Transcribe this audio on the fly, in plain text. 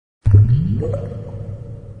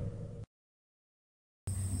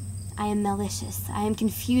I am malicious, I am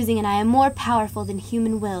confusing, and I am more powerful than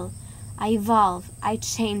human will. I evolve, I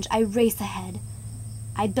change, I race ahead.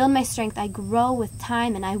 I build my strength, I grow with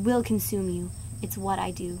time, and I will consume you. It's what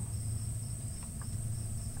I do.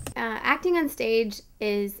 Acting on stage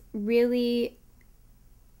is really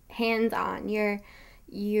hands-on.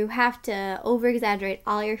 You have to over-exaggerate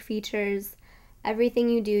all your features, everything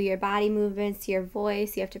you do, your body movements, your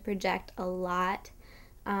voice. You have to project a lot.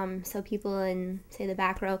 So people in, say, the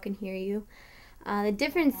back row can hear you. The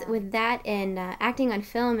difference with that and acting on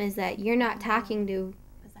film is that you're not talking to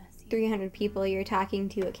 300 people, you're talking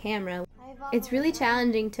to a camera. It's really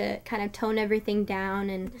challenging to kind of tone everything down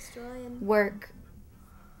and work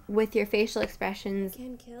with your facial expressions.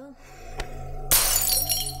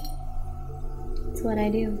 It's what I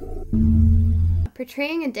do.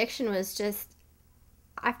 Portraying addiction was just,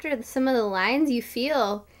 after some of the lines, you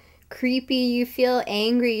feel creepy, you feel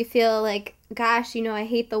angry, you feel like, gosh, you know, I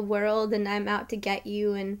hate the world and I'm out to get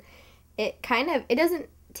you, and it doesn't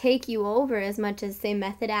take you over as much as, say,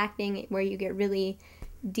 method acting, where you get really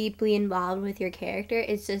deeply involved with your character.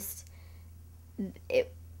 It's just,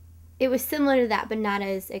 it was similar to that, but not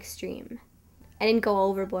as extreme. I didn't go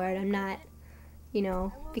overboard. I'm not, you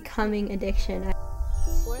know, becoming addiction.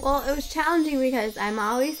 Well, it was challenging because I'm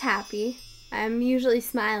always happy. I'm usually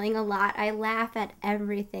smiling a lot. I laugh at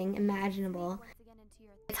everything imaginable.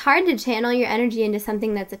 It's hard to channel your energy into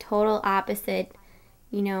something that's a total opposite,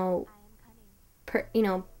 you know,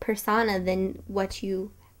 persona than what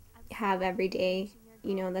you have every day.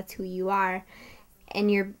 You know, that's who you are. And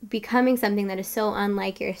you're becoming something that is so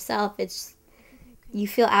unlike yourself. You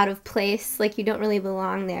feel out of place, like you don't really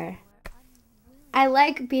belong there. I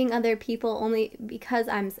like being other people only because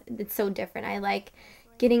it's so different. I like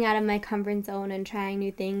getting out of my comfort zone and trying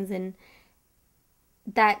new things, and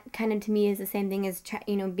that kind of to me is the same thing as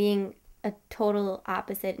being a total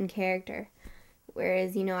opposite in character.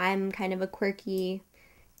 Whereas, you know, I'm kind of a quirky,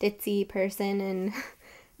 ditzy person, and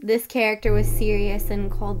this character was serious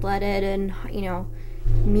and cold-blooded and, you know,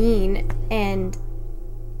 mean, and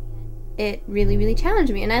it really, really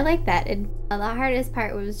challenged me, and I like that. The hardest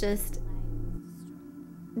part was just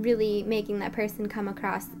really making that person come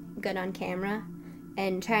across good on camera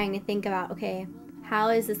and trying to think about, okay, how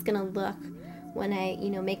is this gonna look when I, you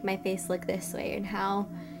know, make my face look this way, and how,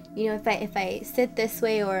 you know, if I sit this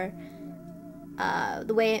way, or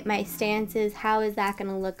the way my stance is, how is that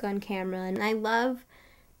gonna look on camera? And I love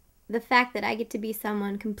the fact that I get to be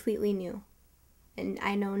someone completely new and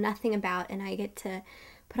I know nothing about, and I get to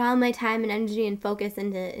put all my time and energy and focus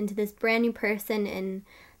into this brand new person and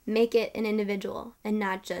make it an individual and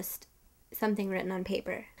not just something written on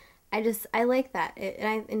paper. I like that, and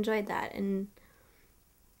I enjoyed that, and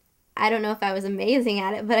I don't know if I was amazing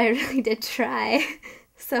at it, but I really did try.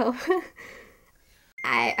 So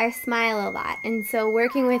I smile a lot, and so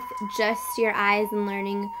working with just your eyes and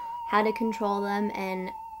learning how to control them, and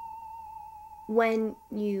when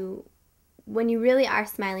you really are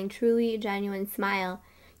smiling, truly genuine smile,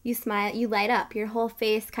 you light up, your whole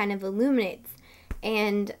face kind of illuminates,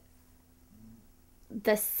 and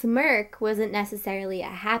the smirk wasn't necessarily a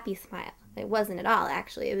happy smile. It wasn't at all,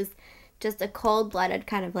 actually. It was just a cold-blooded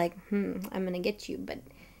kind of like, I'm gonna get you. But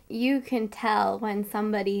you can tell when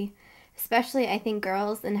somebody, especially I think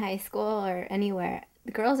girls in high school or anywhere,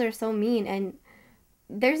 the girls are so mean, and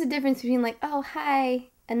there's a difference between like, oh, hi,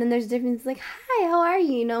 and then there's a difference like, hi, how are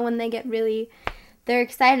you? You know, when they get really, they're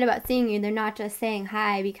excited about seeing you. They're not just saying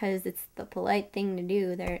hi because it's the polite thing to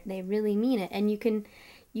do. They really mean it, and you can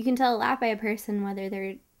tell a lot by a person whether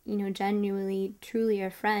they're, you know, genuinely, truly a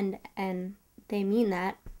friend, and they mean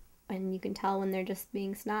that, and you can tell when they're just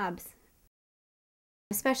being snobs.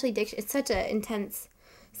 Especially addiction, it's such an intense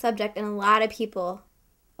subject, and a lot of people,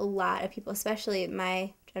 especially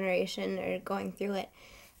my generation, are going through it,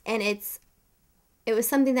 and it was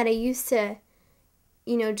something that I used to,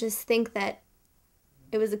 you know, just think that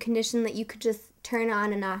it was a condition that you could just turn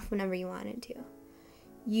on and off whenever you wanted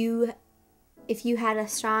to. If you had a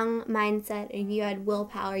strong mindset, if you had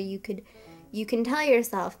willpower, you can tell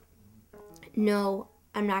yourself, no,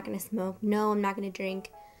 I'm not going to smoke, no, I'm not going to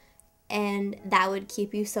drink, and that would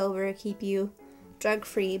keep you sober, keep you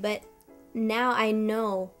drug-free. But now I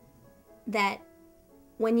know that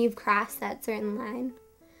when you've crossed that certain line,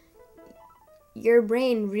 your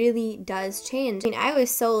brain really does change. I mean, I was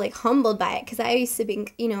so like humbled by it, because I used to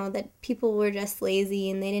think, you know, that people were just lazy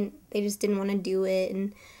and they just didn't want to do it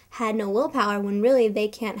and had no willpower, when really they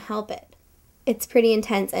can't help it. It's pretty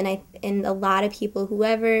intense, and a lot of people,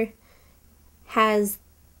 whoever has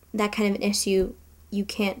that kind of an issue, you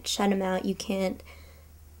can't shut them out. You can't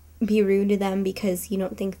be rude to them because you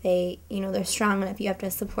don't think they're strong enough. You have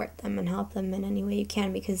to support them and help them in any way you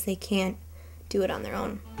can because they can't do it on their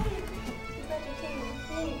own.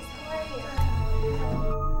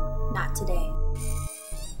 Not today.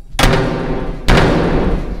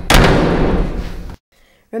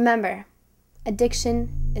 Remember, addiction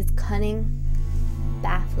is cunning,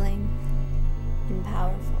 baffling, and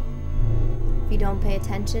powerful. If you don't pay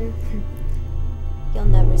attention, you'll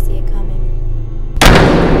never see it coming.